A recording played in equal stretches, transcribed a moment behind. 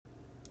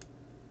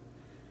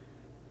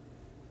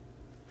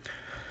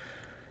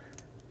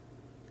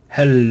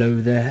Hello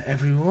there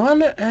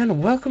everyone,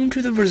 and welcome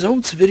to the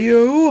results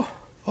video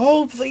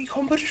of the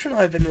competition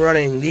I've been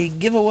running, the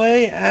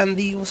giveaway and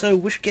the also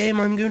which game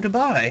I'm going to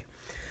buy.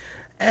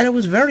 And it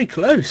was very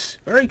close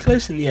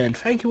in the end.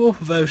 Thank you all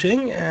for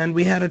voting, and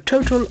we had a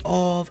total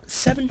of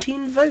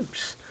 17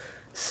 votes.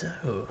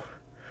 So,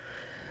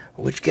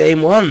 which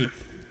game won?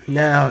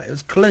 Now, it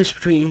was close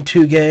between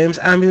two games.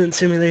 Ambulance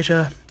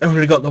Simulator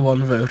only got the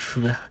one vote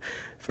from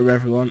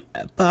everyone,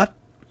 but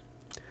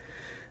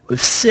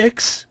with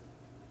 6,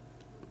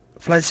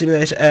 Flight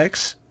Simulator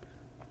X,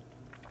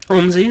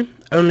 OMSI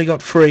only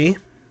got 3,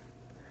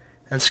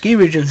 and Ski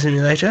Region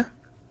Simulator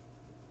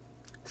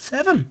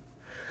 7.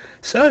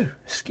 So,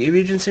 Ski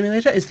Region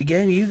Simulator is the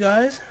game you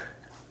guys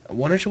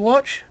wanted to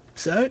watch.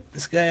 So,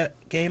 this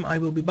game I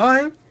will be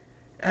buying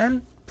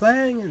and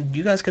playing, and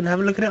you guys can have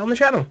a look at it on the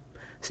channel.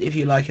 See if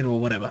you like it or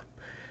whatever.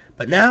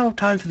 But now,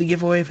 time for the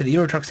giveaway for the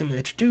Euro Truck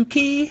Simulator 2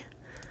 key.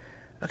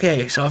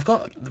 Okay, so I've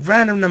got the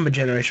random number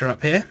generator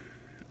up here.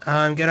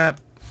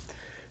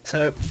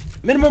 So,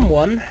 minimum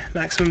 1,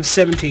 maximum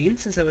 17,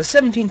 since there were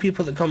 17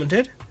 people that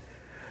commented.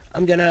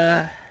 I'm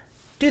gonna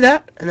do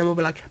that, and then we'll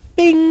be like,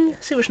 bing,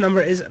 see which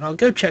number it is, and I'll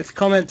go check the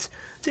comments,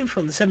 see which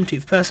one the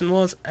 17th person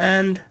was,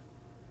 and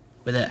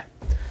we're there.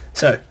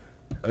 So,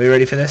 are we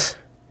ready for this?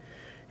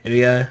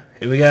 Here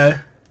we go.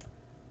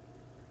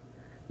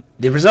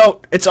 The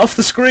result, it's off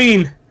the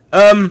screen.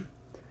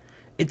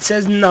 It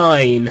says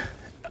 9.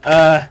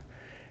 Let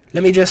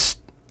me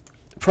just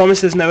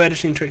promise there's no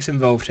editing tricks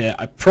involved here.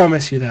 I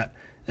promise you that.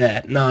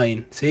 There,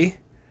 9. See?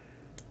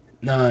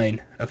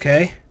 9.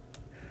 Okay?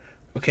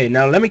 Okay,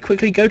 now let me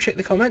quickly go check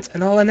the comments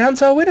and I'll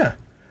announce our winner.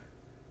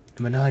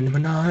 Number 9, number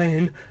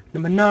 9,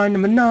 number 9,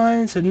 number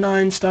 9. So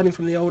 9 starting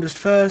from the oldest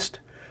first.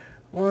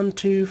 1,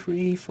 2,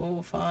 3,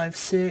 4, 5,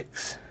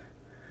 6,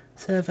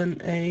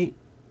 7,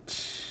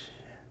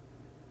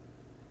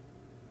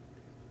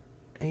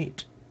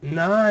 8,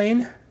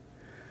 9.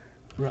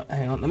 Right,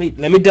 hang on, let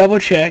me double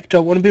check.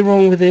 Don't want to be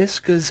wrong with this,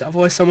 because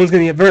otherwise someone's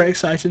going to get very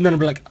excited and then I'll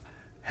be like,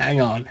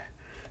 hang on.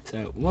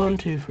 So 1,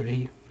 2,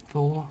 3,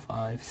 4,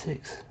 5,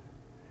 6,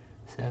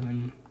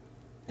 7,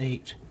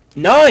 8,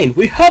 9.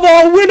 We have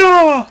our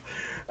winner,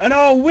 and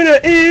our winner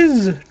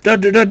is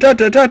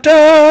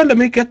Let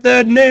me get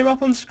their name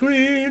up on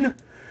screen.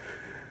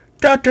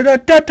 The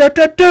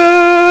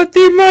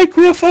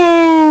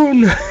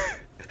microphone.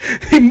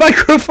 The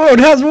microphone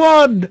has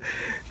won.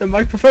 The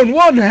microphone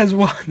 1 has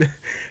won.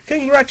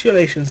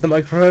 Congratulations, the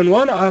microphone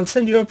 1. I'll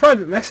send you a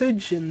private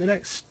message in the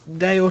next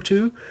day or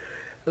two,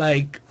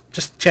 like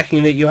just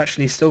checking that you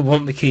actually still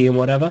want the key and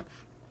whatever.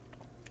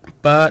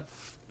 But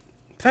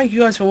thank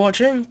you guys for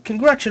watching.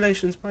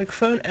 Congratulations,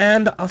 microphone,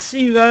 and I'll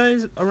see you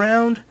guys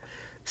around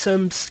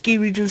some Ski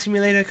Region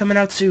Simulator coming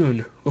out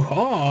soon.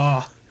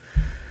 Oh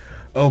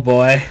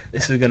boy,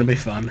 this is going to be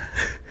fun.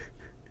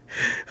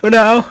 For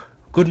now,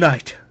 good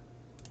night.